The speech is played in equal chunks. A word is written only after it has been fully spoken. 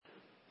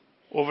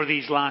Over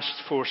these last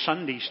 4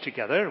 Sundays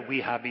together,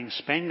 we have been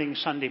spending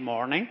Sunday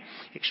morning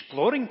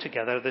exploring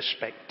together this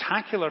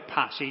spectacular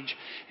passage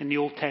in the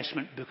Old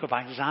Testament book of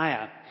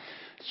Isaiah.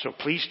 So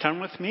please turn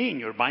with me in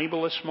your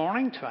Bible this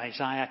morning to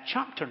Isaiah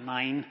chapter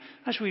 9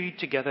 as we read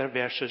together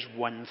verses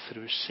 1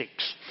 through 6.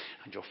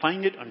 And you'll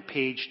find it on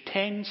page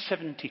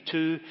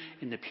 1072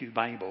 in the Pew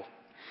Bible.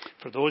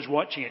 For those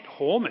watching at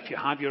home, if you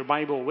have your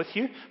Bible with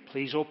you,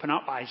 please open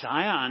up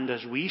Isaiah, and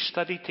as we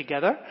study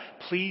together,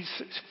 please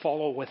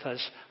follow with us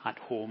at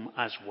home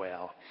as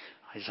well.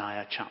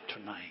 Isaiah chapter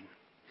 9.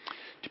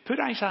 To put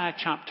Isaiah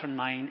chapter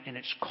 9 in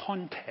its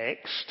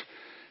context,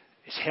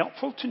 it's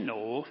helpful to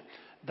know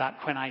that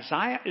when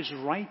Isaiah is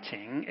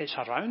writing, it's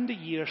around the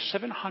year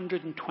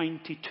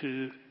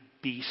 722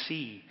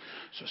 BC.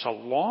 So it's a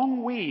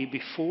long way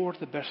before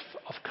the birth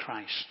of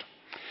Christ.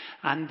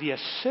 And the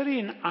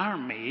Assyrian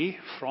army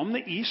from the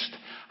east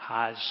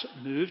has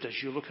moved,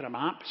 as you look at a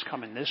map, it's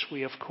coming this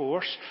way of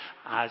course,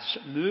 has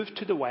moved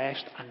to the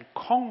west and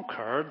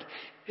conquered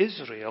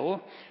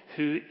Israel,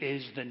 who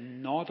is the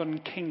northern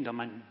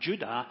kingdom, and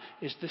Judah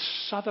is the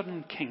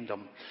southern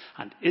kingdom.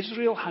 And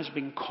Israel has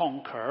been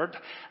conquered,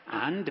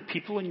 and the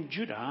people in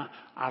Judah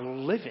are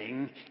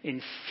living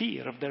in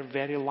fear of their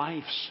very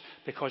lives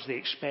because they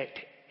expect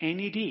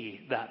any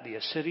day that the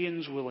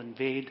Assyrians will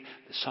invade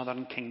the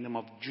southern kingdom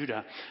of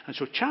Judah. And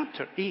so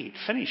chapter 8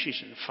 finishes,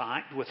 in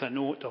fact, with a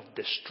note of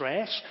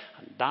distress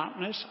and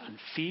darkness and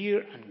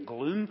fear and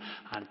gloom,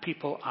 and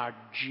people are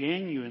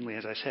genuinely,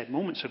 as I said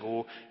moments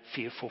ago,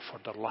 fearful for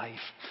their life.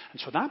 And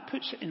so that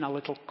puts it in a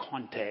little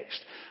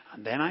context.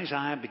 And then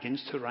Isaiah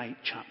begins to write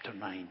chapter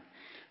 9.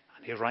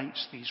 And he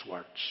writes these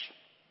words: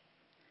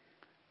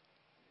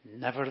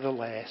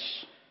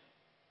 "Nevertheless,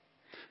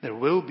 there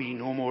will be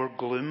no more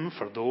gloom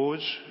for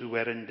those who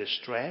were in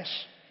distress.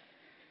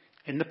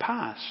 In the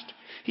past,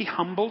 he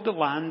humbled the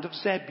land of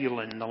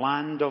Zebulun, the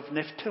land of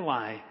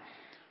Naphtali.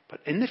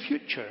 But in the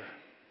future,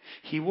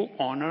 he will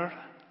honor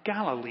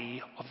Galilee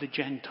of the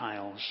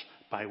Gentiles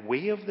by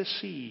way of the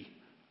sea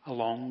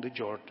along the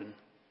Jordan.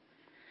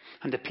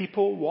 And the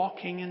people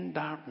walking in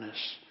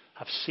darkness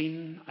have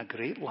seen a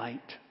great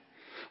light.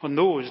 On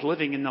those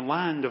living in the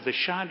land of the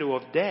shadow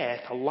of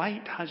death, a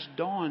light has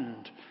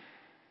dawned.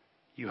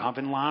 You have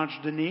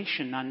enlarged the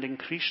nation and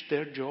increased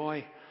their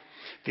joy.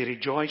 They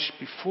rejoice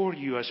before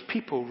you as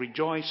people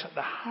rejoice at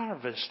the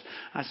harvest,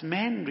 as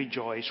men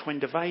rejoice when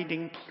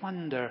dividing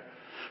plunder.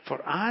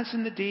 For as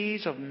in the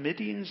days of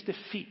Midian's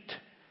defeat,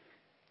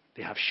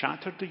 they have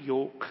shattered the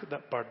yoke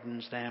that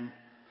burdens them,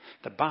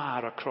 the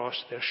bar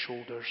across their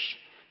shoulders,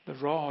 the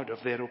rod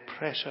of their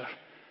oppressor.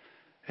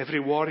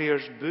 Every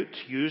warrior's boot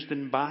used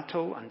in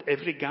battle and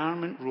every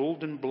garment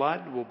rolled in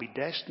blood will be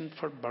destined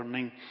for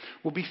burning,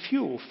 will be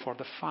fuel for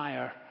the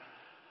fire.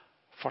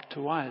 For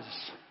to us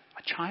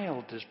a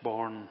child is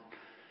born,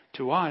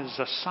 to us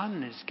a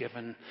son is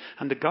given,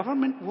 and the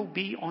government will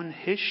be on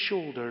his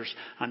shoulders,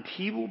 and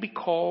he will be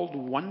called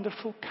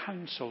Wonderful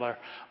Counselor,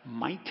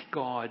 Mighty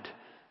God,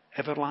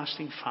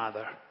 Everlasting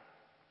Father,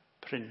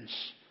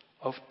 Prince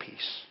of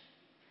Peace."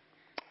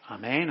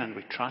 Amen, and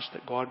we trust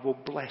that God will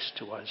bless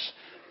to us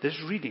this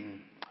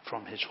reading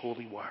from his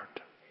holy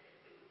word.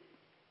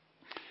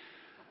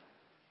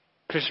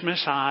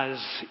 Christmas, as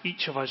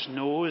each of us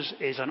knows,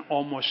 is an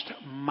almost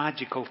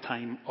magical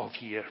time of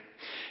year.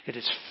 It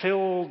is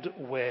filled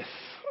with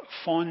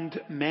fond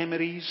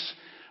memories,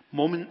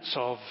 moments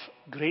of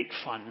great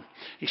fun,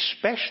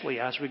 especially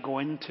as we go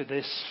into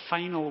this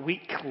final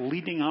week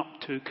leading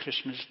up to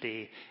Christmas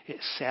Day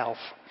itself.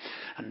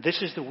 And this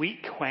is the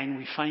week when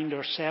we find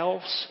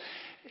ourselves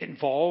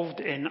involved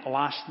in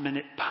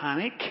last-minute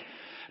panic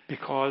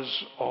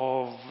because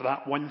of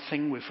that one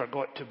thing we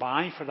forgot to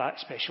buy for that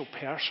special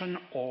person,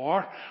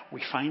 or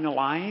we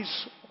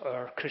finalize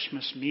our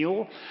Christmas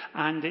meal,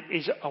 and it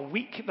is a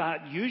week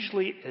that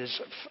usually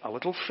is a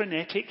little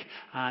frenetic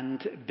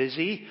and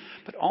busy,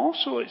 but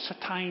also it's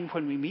a time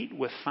when we meet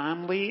with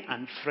family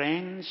and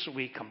friends,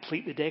 we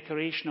complete the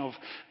decoration of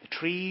the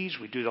trees,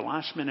 we do the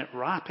last-minute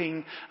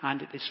wrapping,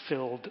 and it is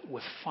filled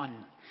with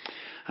fun.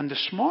 And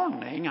this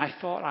morning, I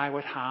thought I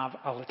would have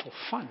a little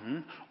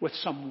fun with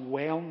some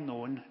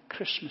well-known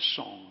Christmas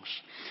songs.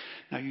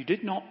 Now, you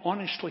did not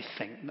honestly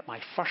think that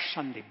my first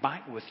Sunday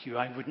back with you,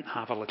 I wouldn't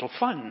have a little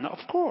fun.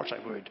 Of course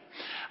I would.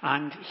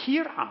 And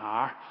here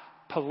are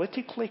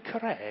politically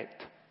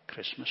correct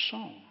Christmas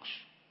songs.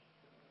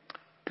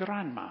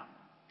 Grandma,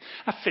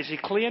 a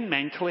physically and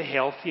mentally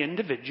healthy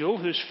individual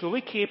who's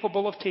fully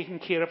capable of taking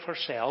care of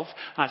herself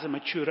as a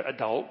mature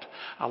adult,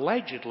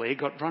 allegedly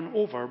got run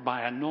over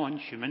by a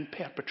non-human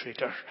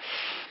perpetrator.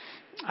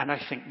 And I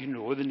think you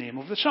know the name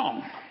of the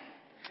song.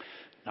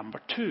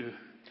 Number 2,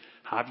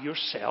 have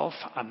yourself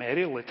a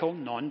merry little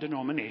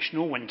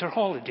non-denominational winter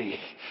holiday.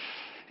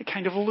 It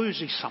kind of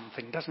loses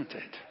something, doesn't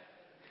it?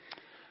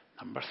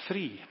 Number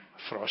 3,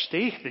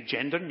 Frosty, the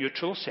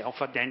gender-neutral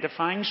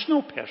self-identifying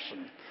snow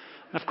person.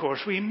 And of course,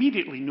 we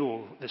immediately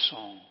know the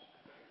song.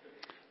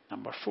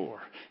 Number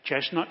 4,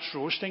 chestnuts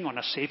roasting on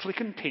a safely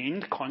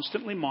contained,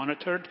 constantly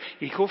monitored,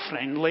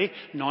 eco-friendly,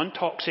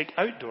 non-toxic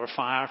outdoor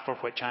fire for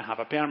which I have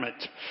a permit.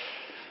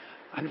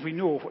 And we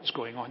know what's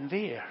going on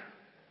there.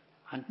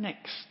 And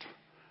next,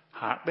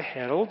 hark the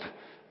herald,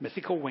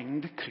 mythical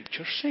winged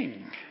creature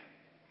sing.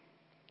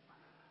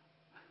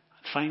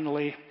 And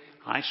finally,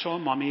 I saw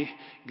Mummy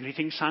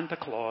greeting Santa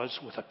Claus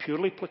with a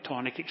purely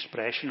platonic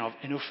expression of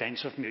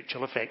inoffensive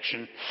mutual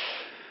affection.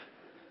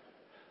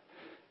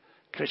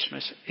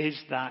 Christmas is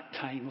that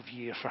time of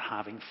year for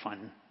having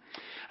fun.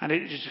 And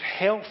it is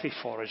healthy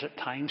for us at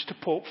times to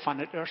poke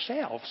fun at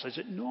ourselves, is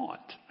it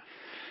not?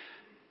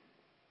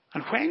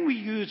 And when we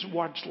use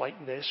words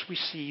like this, we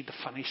see the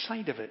funny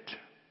side of it.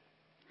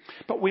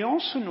 But we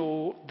also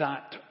know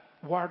that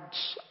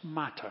words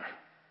matter.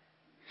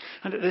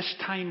 And at this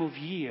time of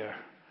year,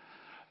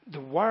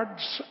 the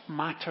words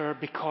matter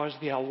because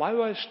they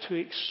allow us to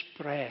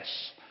express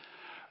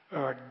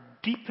our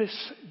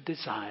deepest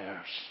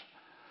desires,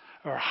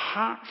 our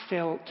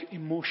heartfelt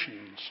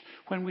emotions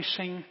when we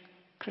sing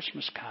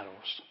Christmas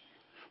carols,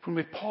 when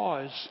we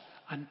pause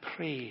and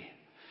pray,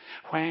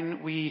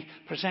 when we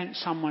present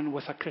someone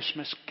with a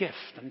Christmas gift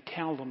and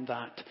tell them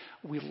that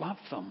we love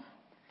them.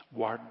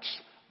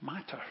 Words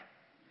matter.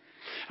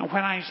 And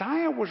when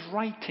Isaiah was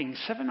writing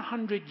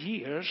 700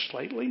 years,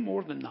 slightly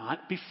more than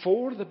that,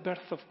 before the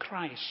birth of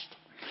Christ,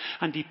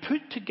 and he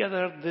put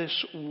together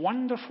this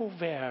wonderful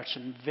verse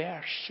in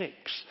verse 6,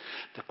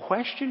 the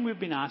question we've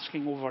been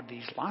asking over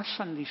these last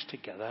Sundays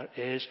together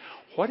is,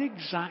 what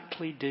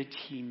exactly did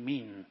he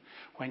mean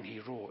when he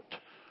wrote,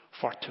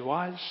 "For to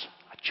us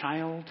a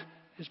child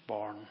is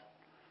born,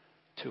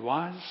 to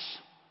us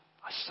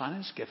a son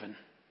is given,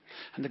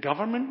 and the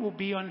government will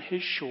be on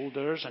his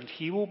shoulders, and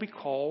he will be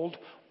called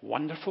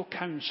Wonderful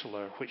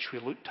Counselor," which we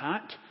looked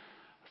at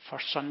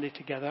first Sunday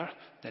together,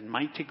 then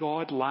Mighty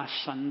God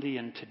last Sunday,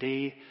 and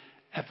today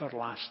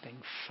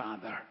Everlasting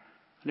Father.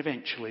 And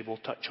eventually we'll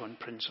touch on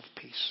Prince of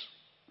Peace.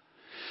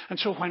 And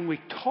so when we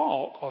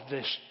talk of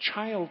this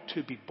child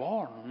to be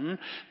born,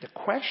 the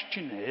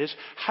question is,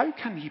 how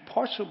can he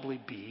possibly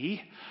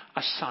be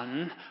a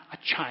son, a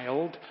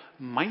child,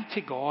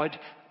 Mighty God,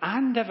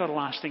 and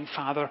Everlasting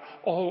Father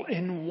all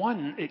in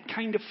one? It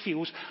kind of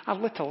feels a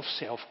little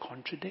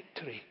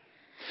self-contradictory.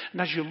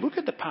 And as you look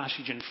at the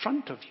passage in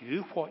front of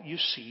you, what you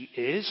see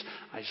is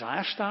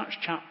Isaiah starts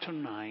chapter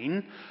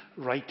 9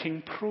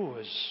 writing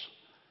prose.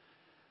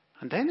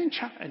 And then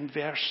in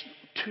verse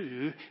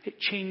 2, it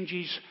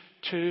changes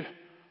to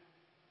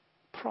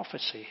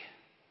prophecy.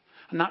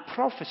 And that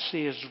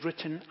prophecy is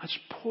written as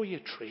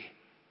poetry.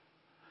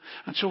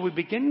 And so we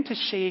begin to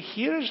say,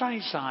 here's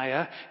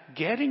Isaiah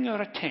getting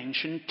our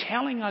attention,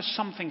 telling us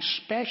something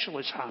special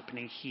is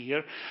happening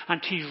here,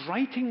 and he's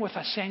writing with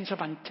a sense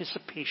of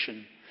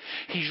anticipation.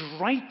 He's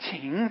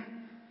writing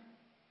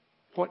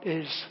what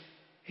is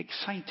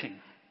exciting.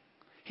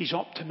 He's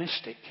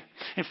optimistic.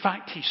 In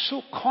fact, he's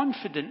so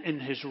confident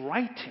in his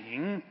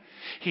writing,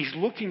 he's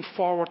looking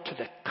forward to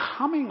the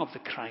coming of the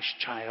Christ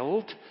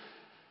child,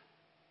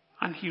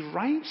 and he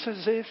writes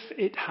as if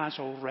it has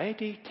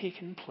already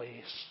taken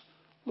place.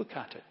 Look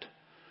at it.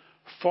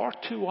 For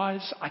to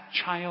us a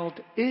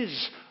child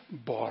is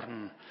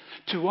born.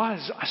 To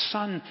us a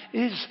son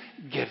is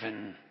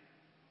given.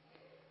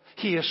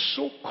 He is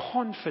so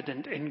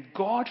confident in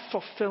God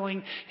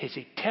fulfilling his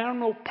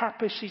eternal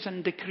purposes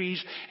and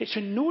decrees. It's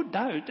in no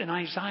doubt in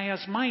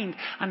Isaiah's mind.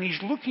 And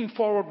he's looking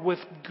forward with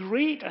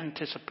great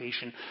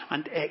anticipation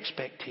and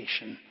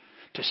expectation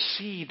to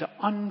see the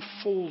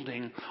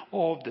unfolding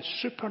of the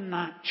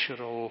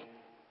supernatural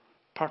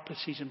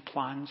purposes and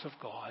plans of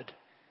God.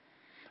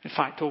 In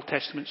fact, Old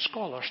Testament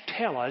scholars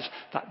tell us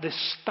that this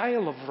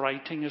style of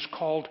writing is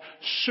called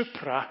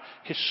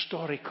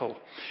supra-historical.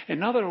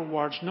 In other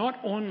words, not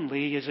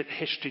only is it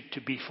history to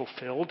be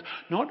fulfilled,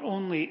 not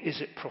only is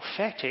it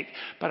prophetic,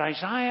 but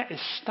Isaiah is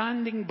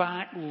standing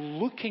back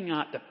looking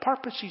at the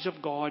purposes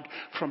of God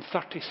from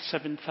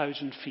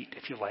 37,000 feet,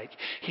 if you like.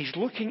 He's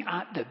looking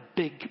at the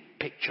big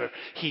picture.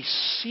 He's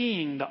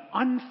seeing the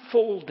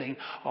unfolding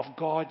of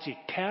God's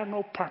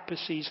eternal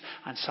purposes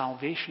and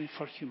salvation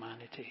for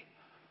humanity.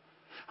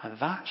 And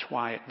that's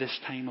why at this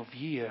time of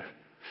year,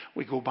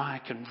 we go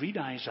back and read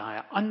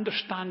Isaiah,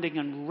 understanding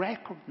and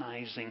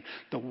recognizing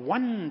the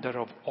wonder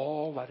of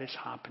all that is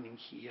happening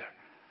here.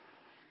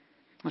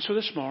 And so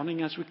this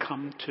morning, as we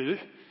come to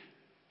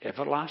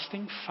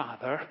Everlasting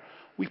Father,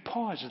 we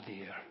pause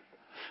there.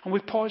 And we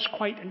pause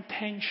quite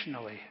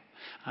intentionally.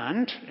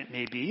 And it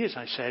may be, as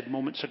I said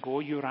moments ago,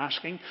 you're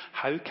asking,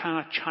 how can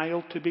a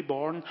child to be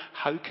born,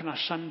 how can a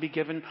son be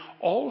given,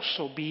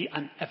 also be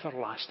an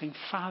everlasting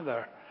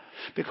Father?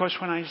 Because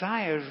when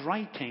Isaiah is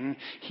writing,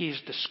 he is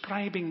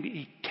describing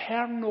the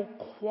eternal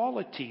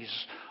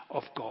qualities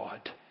of God.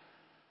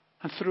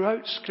 And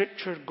throughout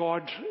Scripture,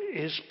 God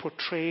is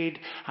portrayed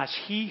as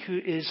he who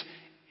is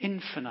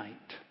infinite,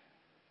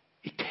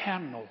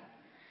 eternal.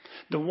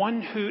 The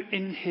one who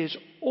in his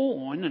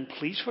own, and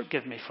please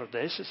forgive me for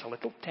this, it's a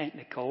little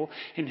technical,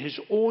 in his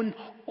own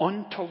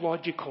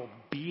ontological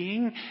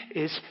being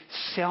is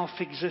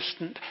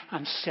self-existent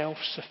and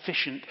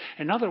self-sufficient.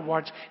 In other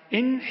words,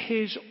 in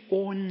his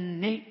own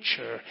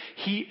nature,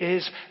 he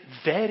is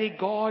very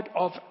God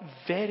of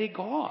very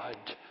God.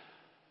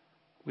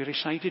 We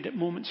recited it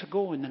moments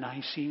ago in the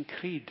Nicene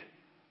Creed.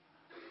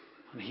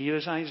 And here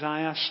is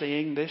Isaiah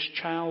saying, this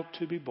child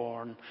to be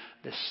born,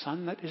 the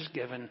son that is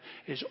given,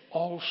 is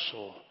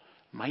also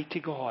mighty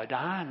God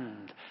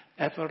and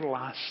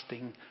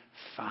everlasting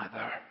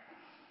Father.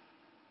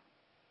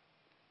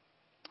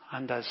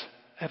 And as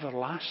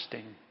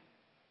everlasting,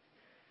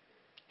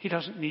 he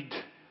doesn't need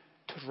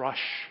to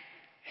rush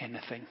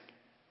anything.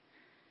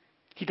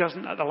 He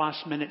doesn't at the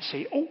last minute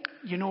say, oh,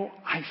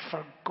 I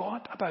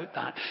forgot about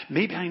that.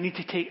 Maybe I need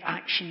to take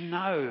action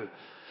now.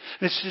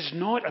 This is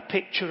not a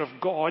picture of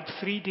God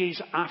 3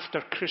 days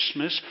after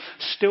Christmas,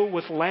 still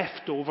with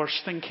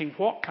leftovers, thinking,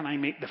 what can I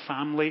make the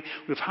family?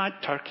 We've had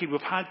turkey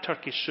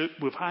soup,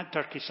 we've had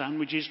turkey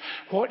sandwiches.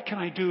 What can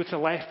I do with the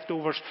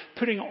leftovers?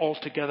 Putting it all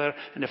together,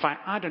 and if I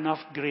add enough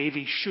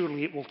gravy,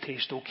 surely it will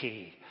taste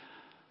okay.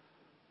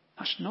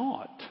 That's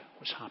not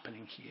what's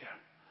happening here.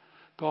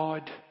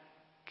 God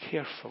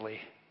carefully,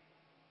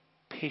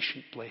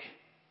 patiently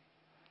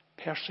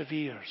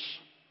perseveres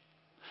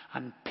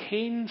and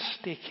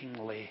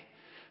painstakingly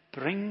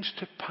brings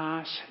to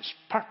pass his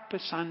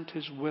purpose and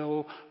his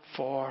will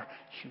for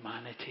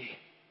humanity.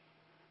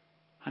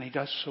 And he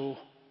does so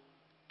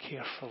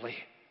carefully.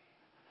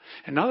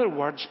 In other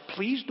words,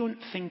 please don't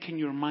think in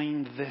your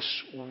mind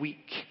this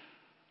week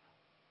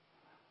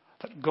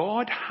that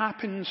God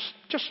happens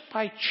just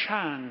by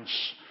chance,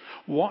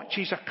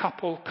 watches a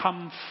couple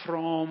come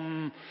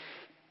from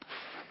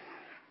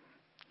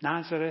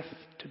Nazareth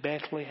to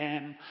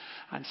Bethlehem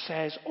and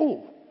says,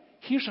 oh,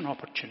 here's an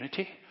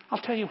opportunity.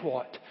 I'll tell you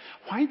what.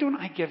 Why don't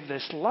I give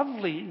this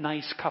lovely,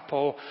 nice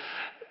couple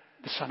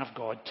the Son of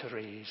God to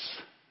raise?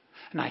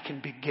 And I can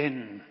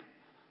begin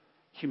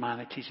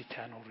humanity's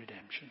eternal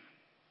redemption.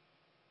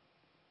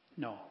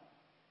 No.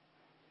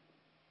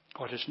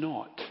 God is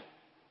not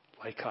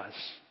like us.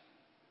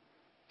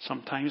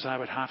 Sometimes I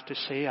would have to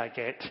say I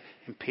get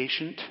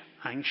impatient,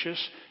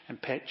 anxious,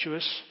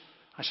 impetuous.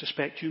 I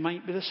suspect you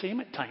might be the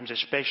same at times,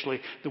 especially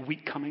the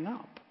week coming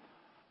up.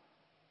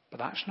 But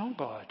that's not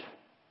God.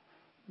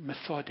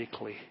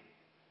 Methodically,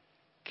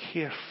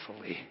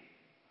 carefully,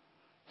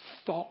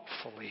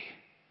 thoughtfully,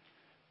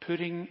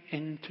 putting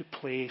into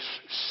place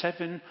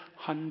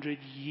 700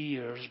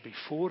 years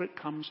before it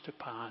comes to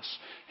pass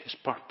his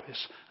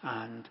purpose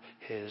and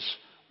his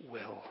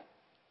will.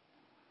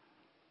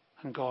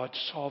 And God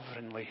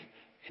sovereignly,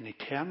 in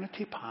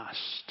eternity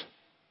past,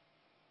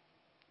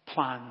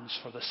 plans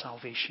for the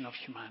salvation of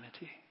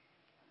humanity.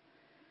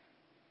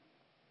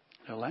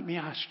 Now let me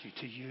ask you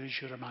to use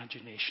your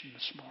imagination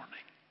this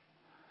morning.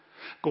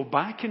 Go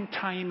back in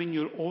time in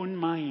your own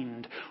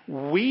mind,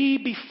 way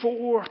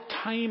before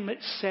time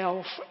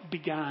itself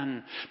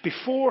began,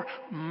 before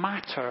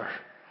matter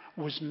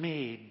was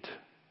made,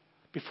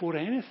 before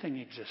anything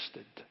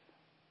existed.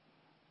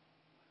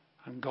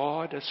 And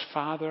God as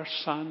Father,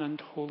 Son,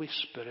 and Holy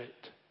Spirit,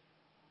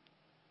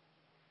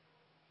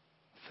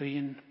 three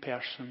in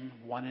person,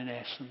 one in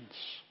essence,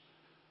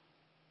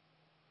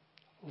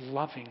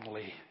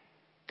 lovingly,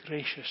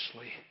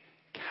 graciously,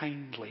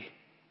 kindly,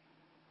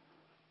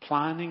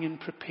 planning and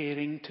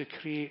preparing to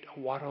create a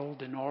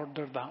world in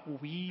order that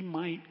we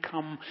might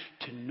come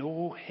to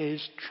know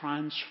his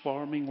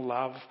transforming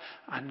love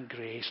and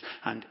grace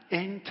and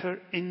enter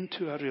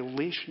into a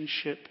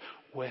relationship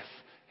with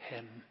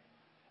him.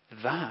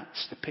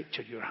 That's the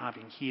picture you're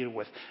having here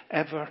with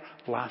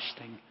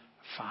everlasting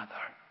Father.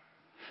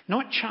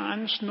 Not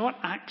chance, not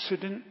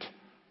accident,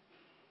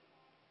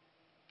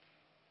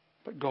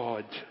 but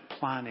God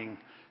planning,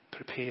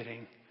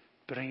 preparing,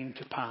 bringing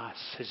to pass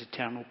his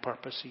eternal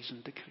purposes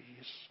and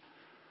decrees.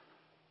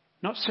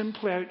 Not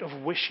simply out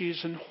of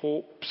wishes and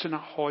hopes and a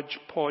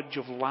hodgepodge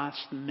of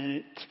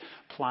last-minute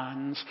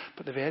plans,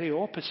 but the very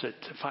opposite.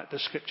 In fact, the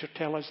scripture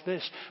tells us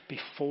this: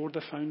 before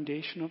the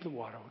foundation of the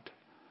world,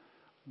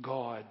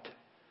 God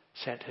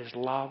set his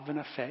love and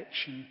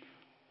affection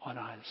on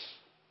us.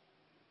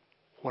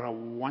 What a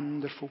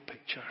wonderful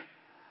picture.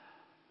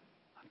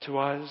 And to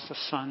us a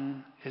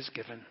son is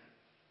given.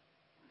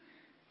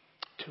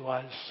 To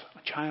us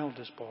a child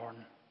is born.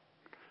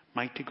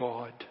 Mighty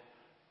God,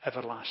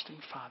 everlasting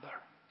Father.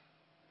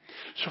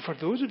 So for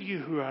those of you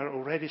who are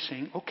already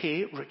saying,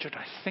 okay, Richard,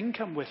 I think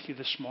I'm with you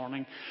this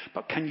morning,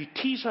 but can you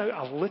tease out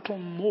a little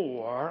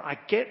more? I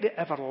get the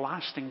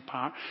everlasting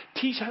part.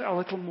 Tease out a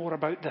little more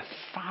about the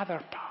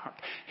Father part.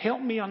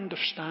 Help me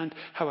understand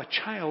how a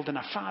child and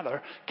a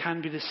father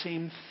can be the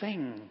same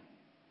thing.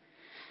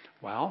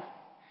 Well,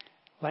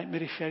 let me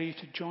refer you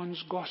to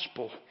John's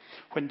Gospel,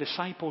 when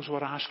disciples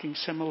were asking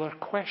similar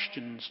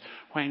questions.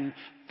 When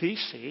they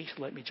say,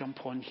 let me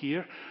jump on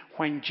here,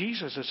 when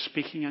Jesus is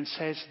speaking and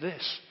says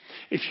this: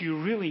 if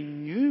you really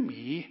knew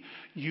me,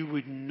 you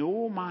would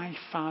know my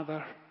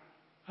Father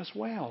as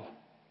well.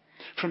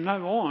 From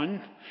now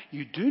on,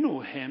 you do know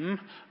him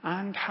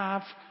and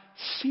have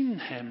seen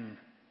him.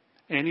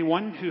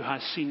 Anyone who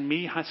has seen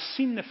me has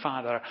seen the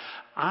Father.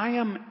 I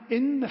am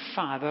in the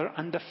Father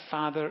and the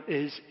Father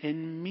is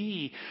in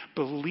me.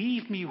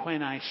 Believe me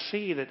when I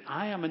say that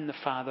I am in the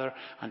Father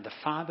and the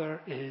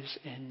Father is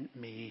in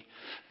me.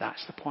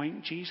 That's the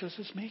point Jesus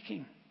is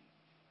making.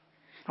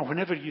 And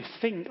whenever you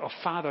think of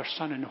Father,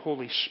 Son, and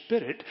Holy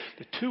Spirit,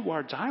 the two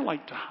words I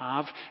like to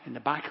have in the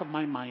back of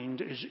my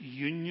mind is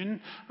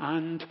union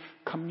and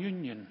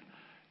communion.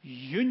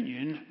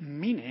 Union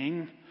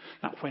meaning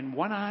that when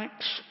one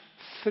acts,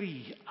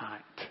 three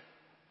act.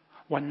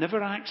 One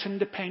never acts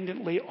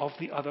independently of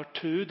the other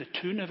two. The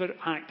two never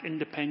act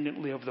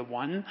independently of the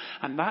one.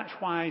 And that's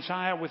why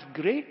Isaiah, with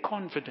great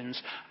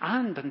confidence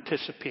and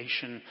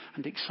anticipation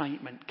and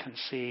excitement, can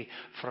say,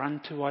 "For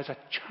unto us a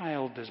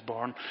child is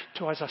born,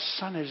 to us a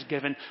son is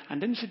given,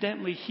 and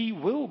incidentally, he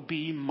will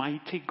be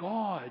mighty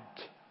God."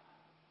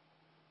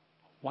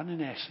 One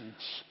in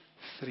essence,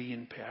 three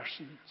in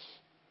persons.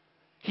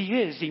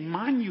 He is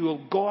Emmanuel,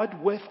 God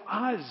with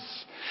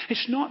us.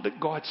 It's not that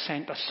God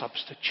sent a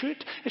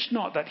substitute. It's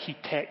not that he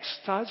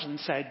texted us and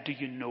said, "Do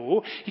you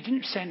know?" He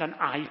didn't send an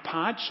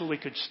iPad so we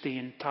could stay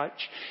in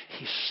touch.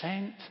 He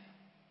sent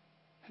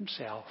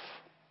himself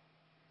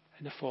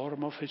in the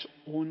form of his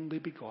only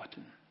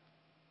begotten.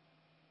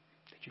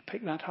 Did you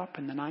pick that up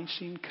in the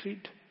Nicene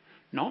Creed?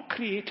 Not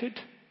created,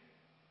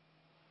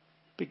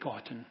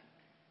 begotten.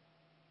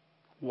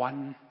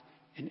 One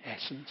in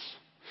essence.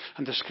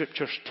 And the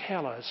scriptures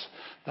tell us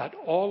that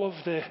all of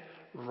the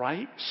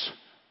rights,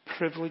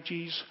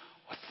 privileges,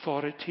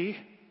 authority,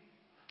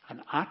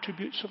 and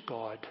attributes of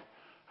God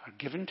are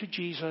given to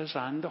Jesus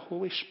and the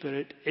Holy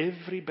Spirit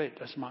every bit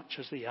as much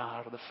as they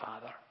are the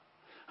Father.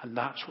 And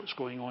that's what's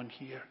going on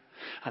here.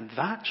 And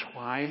that's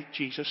why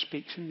Jesus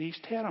speaks in these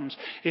terms.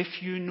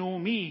 If you know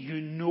me, you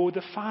know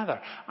the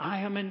Father. I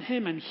am in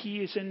him and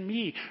he is in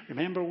me.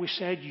 Remember we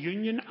said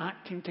union,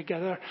 acting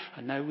together,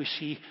 and now we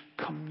see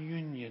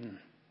communion.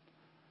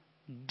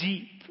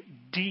 Deep,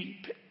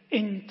 deep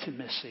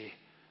intimacy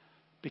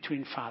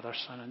between Father,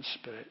 Son, and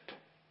Spirit.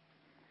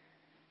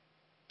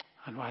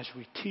 And as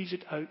we tease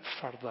it out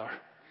further,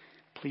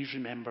 please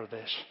remember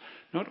this.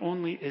 Not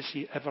only is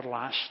he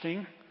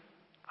everlasting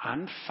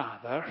and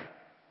Father,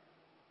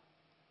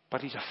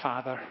 but he's a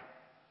Father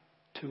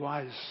to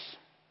us.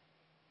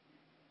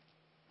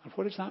 And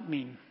what does that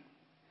mean?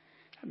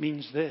 It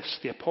means this.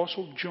 The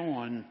Apostle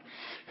John,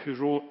 who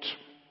wrote,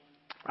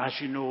 as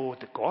you know,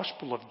 the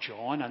Gospel of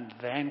John and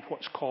then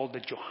what's called the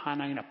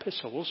Johannine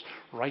epistles,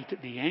 right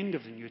at the end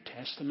of the New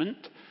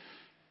Testament,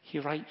 he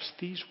writes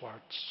these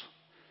words.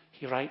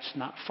 He writes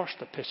in that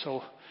first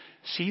epistle,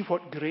 "See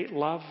what great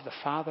love the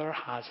Father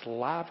has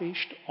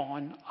lavished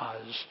on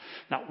us,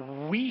 that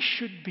we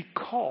should be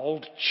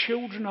called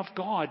children of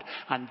God."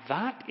 And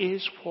that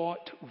is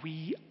what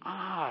we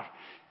are,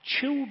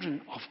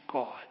 children of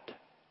God.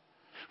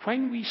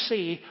 When we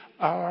say,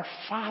 "Our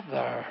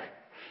Father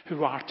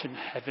who art in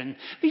heaven,"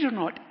 these are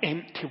not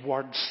empty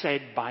words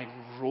said by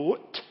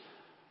rote.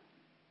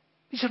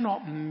 These are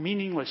not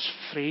meaningless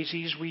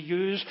phrases we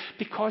use,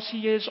 because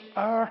he is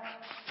our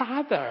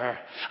Father.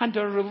 And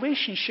our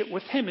relationship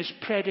with him is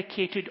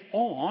predicated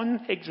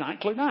on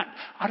exactly that,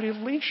 a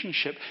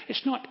relationship.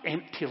 It's not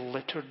empty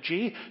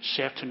liturgy,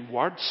 certain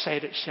words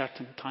said at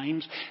certain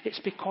times. It's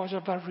because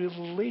of a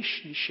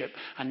relationship.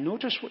 And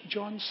notice what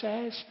John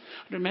says.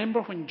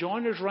 Remember, when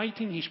John is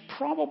writing, he's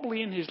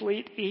probably in his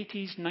late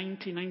 80s,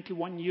 90,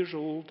 91 years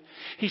old.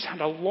 He's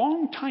had a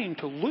long time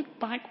to look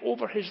back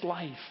over his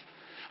life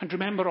and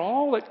remember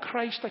all that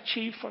Christ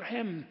achieved for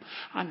him.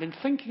 And in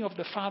thinking of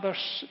the Father,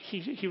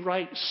 he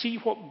writes, "See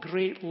what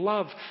great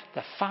love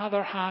the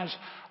Father has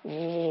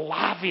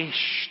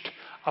lavished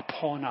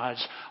upon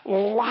us."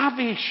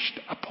 Lavished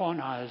upon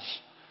us.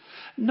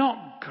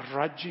 Not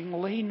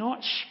grudgingly,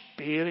 not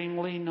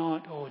sparingly,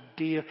 not, "Oh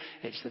dear,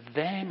 it's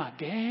them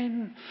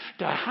again.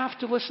 Do I have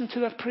to listen to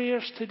their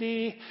prayers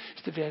today?"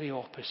 It's the very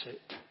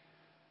opposite.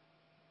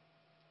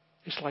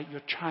 It's like your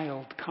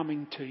child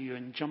coming to you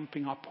and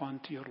jumping up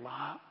onto your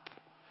lap.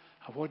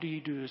 And what do you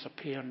do as a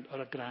parent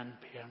or a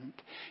grandparent?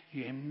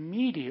 You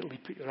immediately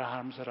put your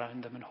arms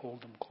around them and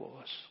hold them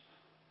close.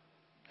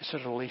 It's a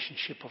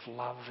relationship of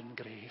love and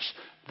grace.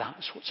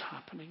 That's what's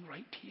happening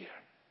right here.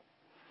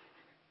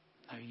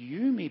 Now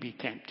you may be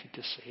tempted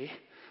to say,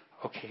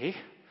 "Okay,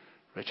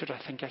 Richard, I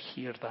think I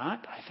hear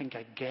that. I think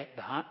I get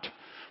that.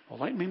 Well,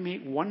 let me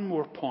make one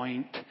more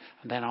point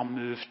and then I'll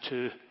move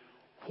to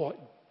what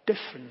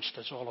difference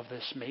does all of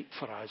this make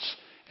for us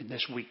in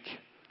this week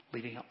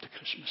leading up to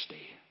Christmas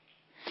Day?"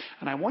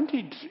 And I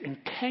wanted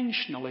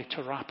intentionally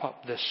to wrap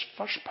up this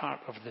first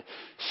part of the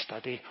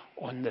study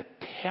on the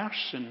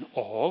person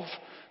of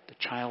the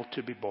child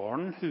to be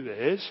born, who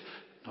is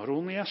not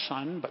only a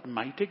son, but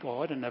mighty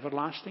God and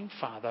everlasting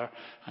Father,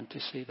 and to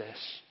say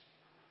this.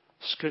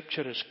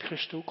 Scripture is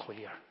crystal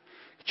clear.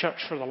 The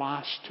church for the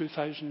last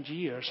 2,000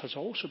 years has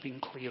also been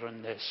clear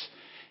on this.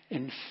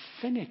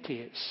 Infinity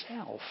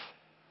itself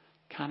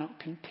cannot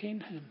contain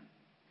him.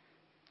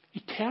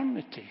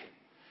 Eternity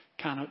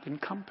cannot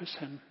encompass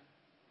him.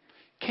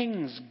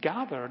 Kings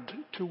gathered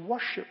to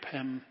worship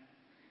him.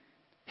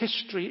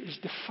 History is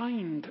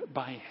defined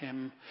by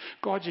him.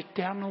 God's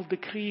eternal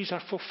decrees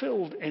are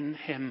fulfilled in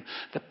him.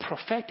 The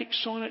prophetic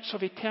sonnets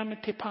of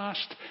eternity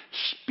past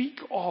speak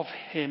of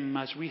him,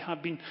 as we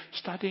have been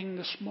studying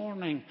this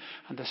morning.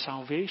 And the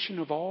salvation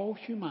of all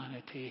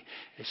humanity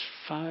is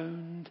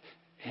found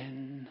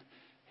in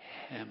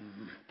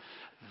him.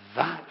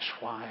 That's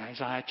why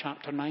Isaiah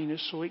chapter 9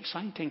 is so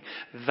exciting.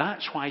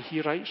 That's why he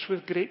writes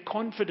with great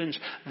confidence.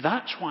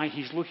 That's why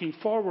he's looking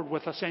forward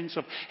with a sense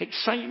of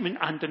excitement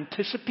and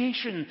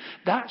anticipation.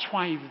 That's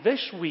why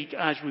this week,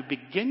 as we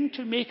begin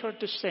to make our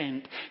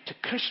descent to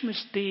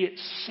Christmas Day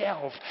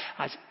itself,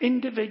 as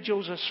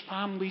individuals, as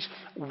families,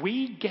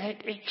 we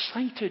get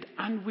excited,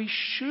 and we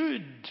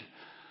should.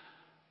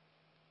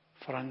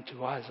 For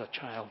unto us a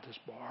child is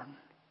born,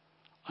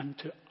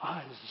 unto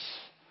us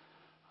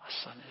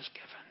a son is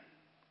given.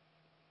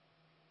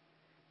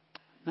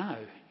 Now,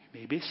 you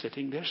may be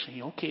sitting there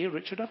saying, okay,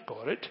 Richard, I've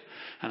got it.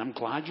 And I'm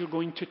glad you're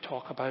going to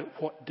talk about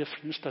what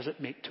difference does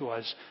it make to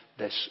us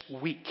this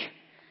week.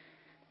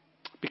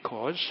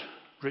 Because,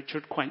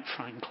 Richard, quite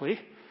frankly,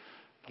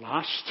 the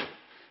last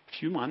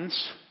few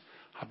months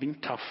have been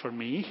tough for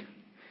me.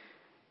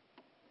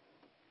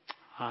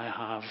 I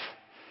have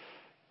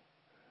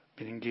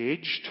been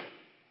engaged,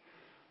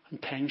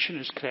 and tension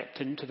has crept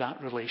into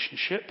that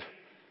relationship.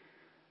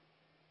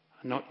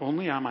 Not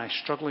only am I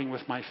struggling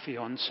with my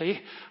fiancée,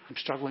 I'm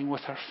struggling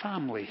with her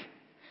family.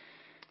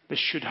 This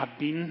should have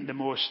been the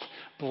most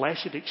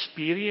blessed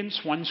experience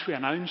once we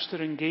announced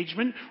our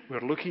engagement.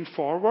 We're looking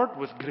forward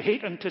with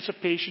great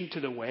anticipation to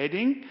the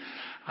wedding.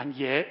 And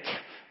yet,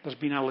 there's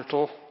been a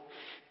little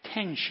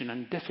tension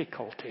and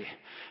difficulty.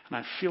 And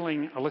I'm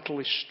feeling a little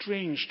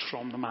estranged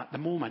from them at the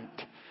moment.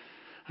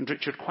 And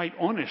Richard, quite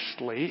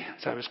honestly,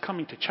 as I was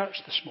coming to church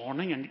this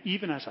morning, and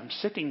even as I'm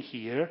sitting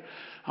here,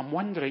 I'm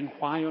wondering,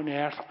 why on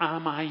earth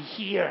am I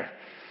here?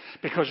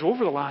 Because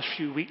over the last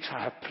few weeks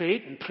I have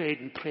prayed and prayed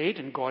and prayed,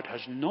 and God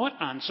has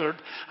not answered,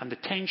 and the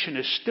tension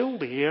is still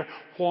there.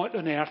 What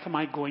on earth am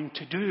I going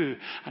to do?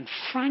 And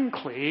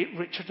frankly,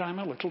 Richard, I'm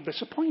a little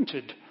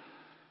disappointed.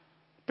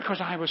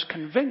 Because I was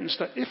convinced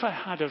that if I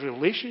had a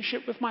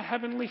relationship with my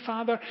Heavenly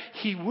Father,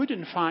 He would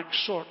in fact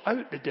sort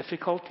out the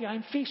difficulty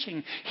I'm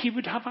facing. He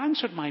would have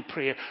answered my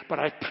prayer. But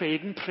I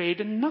prayed and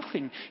prayed and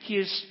nothing.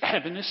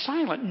 Heaven is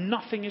silent.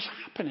 Nothing is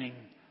happening.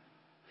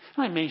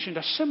 I mentioned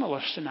a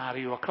similar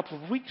scenario a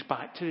couple of weeks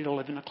back to the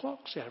 11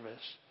 o'clock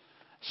service.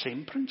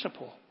 Same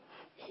principle.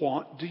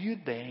 What do you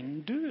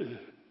then do?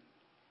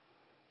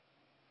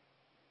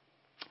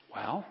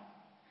 Well,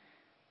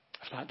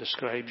 if that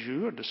describes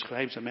you or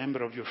describes a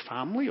member of your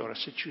family or a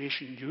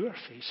situation you are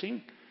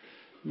facing,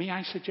 may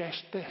I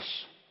suggest this?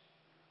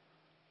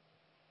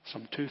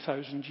 Some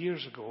 2,000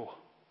 years ago,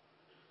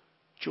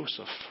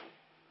 Joseph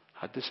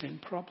had the same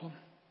problem.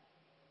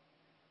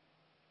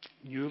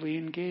 Newly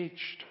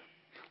engaged,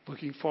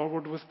 looking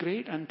forward with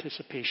great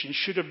anticipation,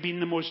 should have been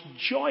the most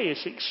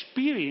joyous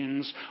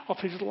experience of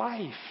his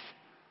life.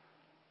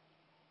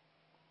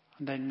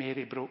 And then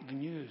Mary broke the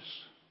news.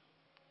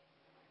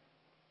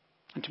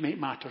 And to make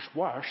matters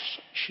worse,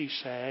 she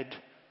said,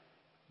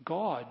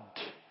 God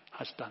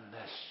has done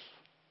this.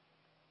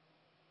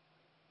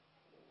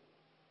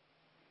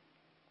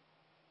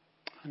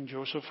 And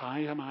Joseph, I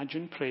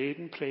imagine, prayed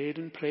and prayed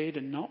and prayed,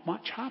 and not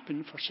much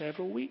happened for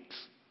several weeks.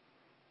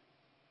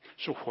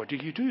 So what do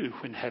you do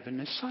when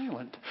heaven is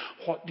silent?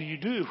 What do you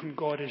do when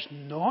God is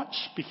not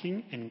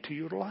speaking into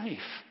your life?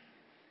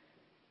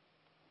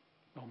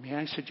 Well, may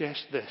I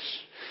suggest this?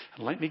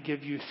 And let me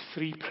give you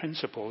 3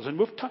 principles. And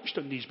we've touched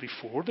on these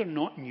before. They're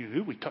not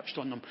new. We touched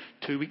on them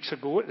 2 weeks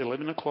ago at the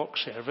 11 o'clock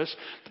service.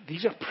 But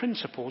these are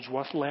principles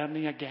worth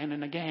learning again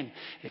and again.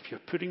 If you're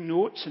putting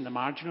notes in the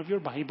margin of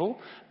your Bible,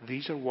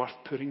 these are worth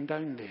putting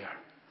down there.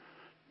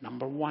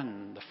 Number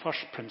 1, the first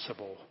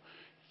principle.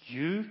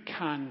 You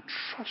can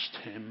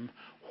trust Him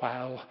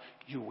while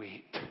you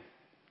wait.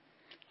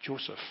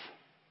 Joseph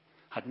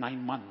had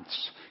 9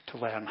 months to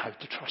learn how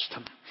to trust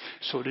Him.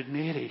 So did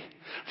Mary.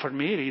 For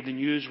Mary, the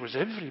news was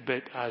every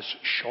bit as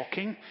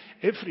shocking,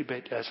 every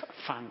bit as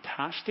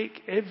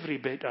fantastic, every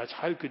bit as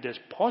how could this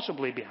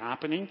possibly be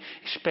happening,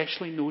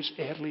 especially in those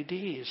early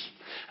days.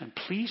 And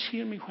please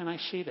hear me when I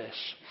say this.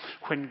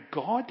 When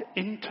God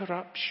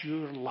interrupts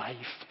your life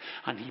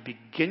and He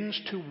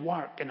begins to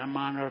work in a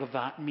manner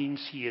that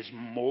means He is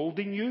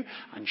molding you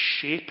and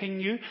shaping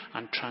you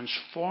and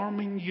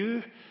transforming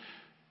you,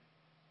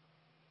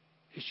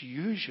 is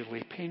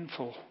usually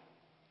painful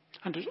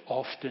and is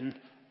often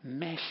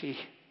messy,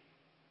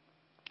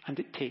 and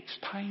it takes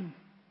time.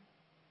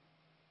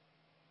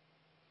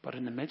 But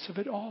in the midst of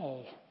it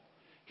all,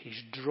 He's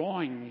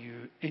drawing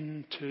you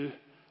into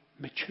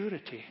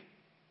maturity.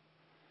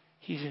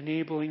 He's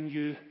enabling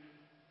you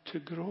to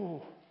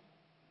grow.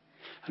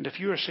 And if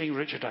you are saying,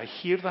 Richard, I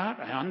hear that,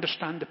 I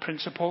understand the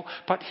principle,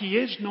 but He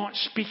is not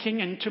speaking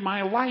into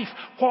my life.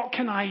 What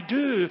can I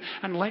do?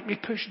 And let me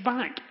push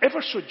back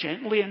ever so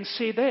gently and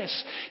say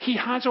this. He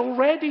has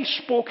already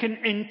spoken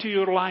into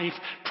your life.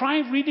 Try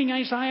reading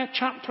Isaiah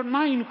chapter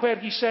 9 where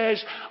He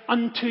says,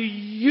 unto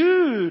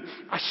you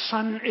a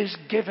son is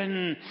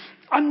given.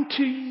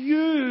 Unto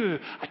you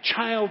a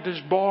child is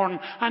born.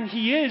 And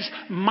He is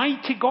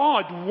mighty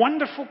God,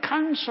 wonderful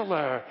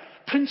Counselor,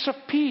 Prince of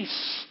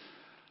Peace.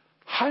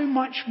 How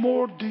much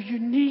more do you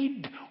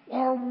need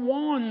or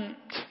want?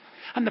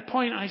 And the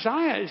point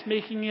Isaiah is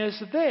making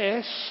is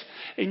this: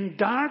 in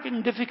dark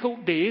and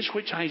difficult days,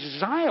 which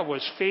Isaiah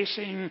was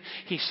facing,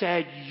 he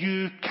said,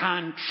 you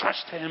can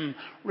trust him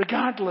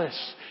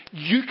regardless.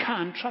 You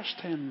can trust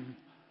him.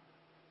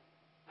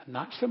 And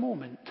that's the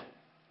moment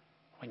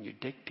when you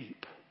dig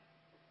deep.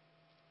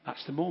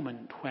 That's the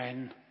moment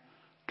when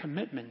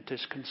commitment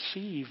is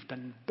conceived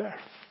and birthed.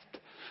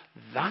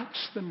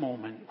 That's the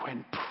moment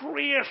when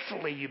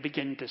prayerfully you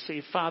begin to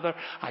say, Father,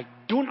 I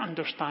don't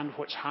understand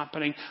what's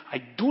happening. I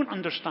don't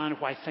understand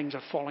why things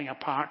are falling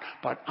apart,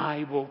 but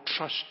I will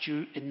trust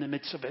you in the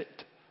midst of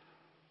it.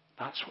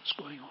 That's what's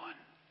going on.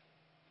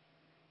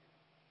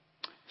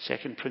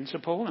 Second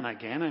principle, and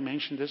again I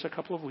mentioned this a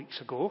couple of weeks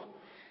ago,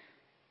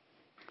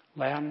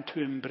 learn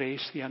to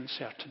embrace the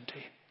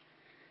uncertainty.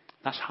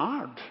 That's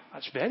hard.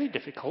 That's very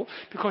difficult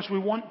because we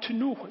want to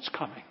know what's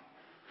coming.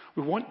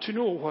 We want to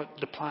know what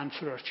the plan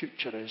for our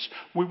future is.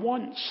 We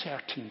want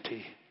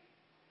certainty.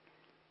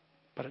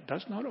 But it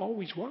does not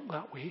always work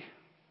that way.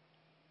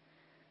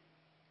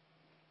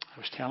 I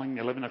was telling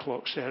the 11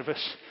 o'clock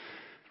service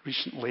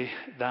recently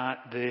that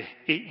the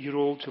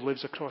 8-year-old who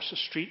lives across the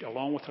street,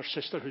 along with her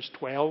sister who's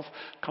 12,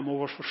 come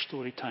over for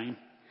story time.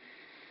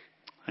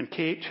 And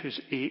Kate,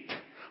 who's 8,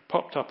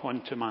 popped up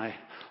onto my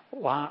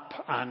lap,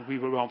 and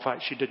in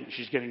fact she didn't,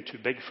 she's getting too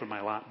big for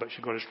my lap, but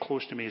she got as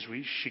close to me as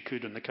she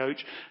could on the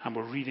couch, and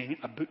we're reading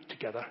a book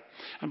together.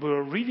 And we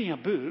were reading a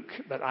book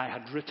that I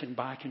had written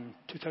back in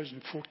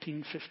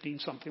 2014, 15,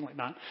 something like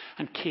that,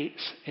 and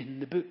Kate's in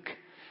the book.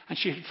 And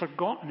she had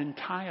forgotten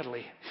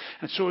entirely.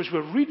 And so as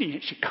we're reading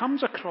it, she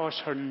comes across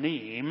her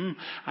name,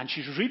 and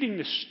she's reading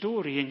the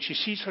story, and she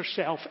sees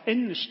herself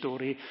in the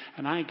story,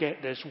 and I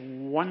get this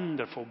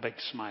wonderful big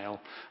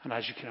smile. And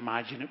as you can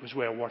imagine, it was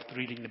well worth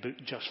reading the book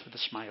just for the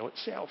smile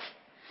itself.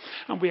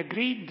 And we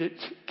agreed that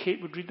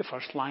Kate would read the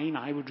first line,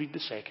 I would read the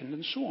second,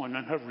 and so on,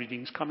 and her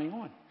reading's coming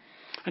on.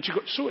 And she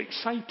got so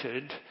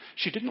excited,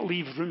 she didn't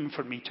leave room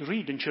for me to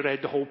read, and she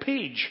read the whole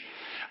page.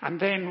 And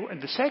then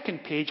in the second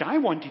page, I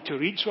wanted to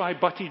read, so I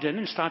butted in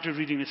and started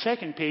reading the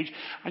second page.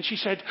 And she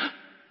said,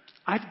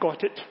 I've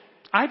got it.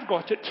 I've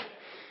got it.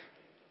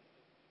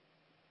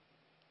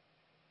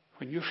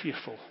 When you're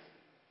fearful,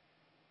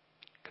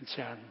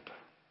 concerned,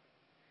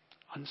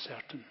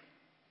 uncertain,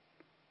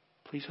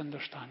 please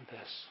understand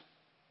this.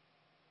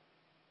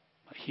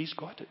 That he's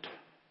got it.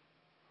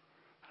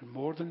 And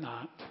more than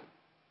that,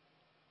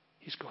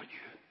 he's got you.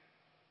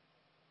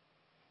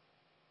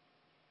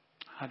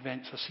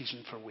 Advent's a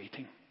season for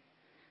waiting.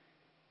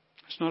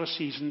 It's not a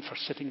season for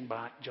sitting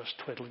back just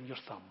twiddling your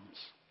thumbs.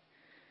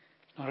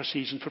 It's not a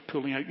season for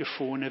pulling out your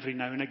phone every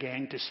now and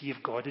again to see if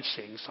God is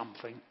saying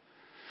something.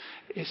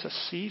 It's a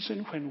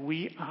season when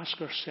we ask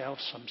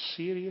ourselves some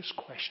serious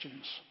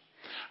questions.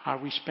 Are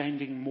we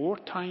spending more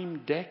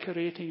time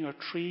decorating our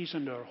trees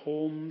and our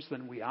homes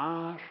than we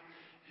are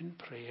in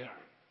prayer?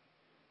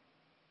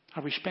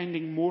 Are we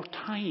spending more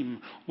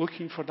time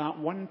looking for that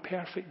one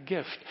perfect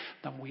gift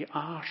than we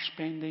are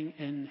spending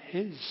in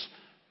his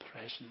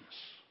presence?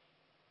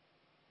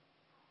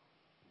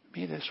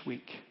 May this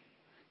week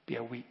be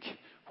a week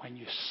when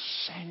you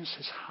sense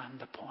his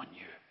hand upon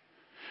you,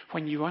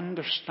 when you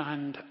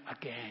understand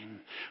again,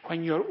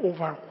 when you're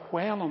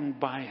overwhelmed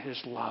by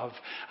his love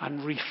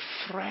and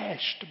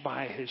refreshed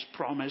by his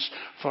promise,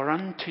 for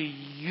unto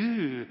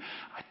you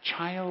a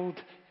child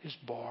is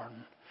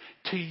born.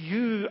 To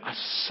you a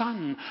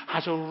son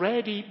has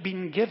already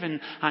been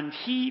given, and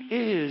he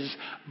is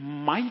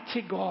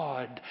mighty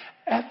God,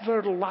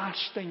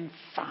 everlasting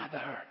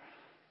Father,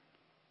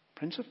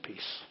 Prince of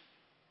Peace.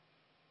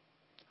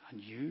 And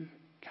you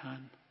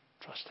can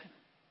trust him.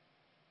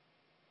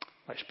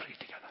 Let's pray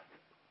together.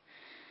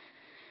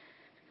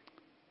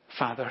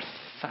 Father,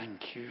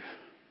 thank you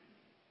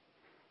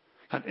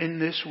that in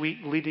this week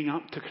leading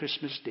up to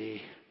Christmas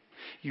Day,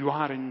 you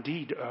are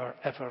indeed our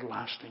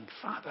everlasting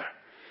Father.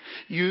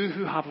 You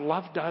who have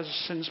loved us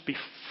since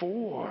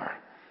before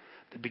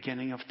the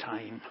beginning of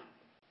time.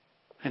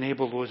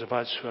 Enable those of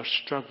us who are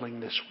struggling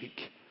this week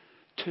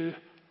to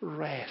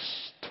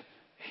rest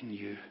in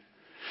you.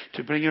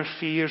 To bring our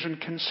fears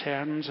and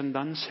concerns and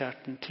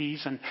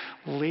uncertainties and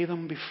lay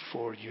them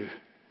before you.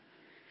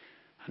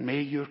 And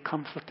may your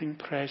comforting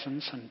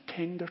presence and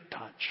tender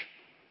touch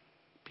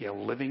be a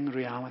living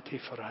reality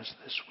for us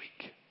this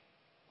week.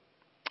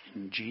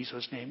 In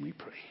Jesus' name we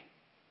pray.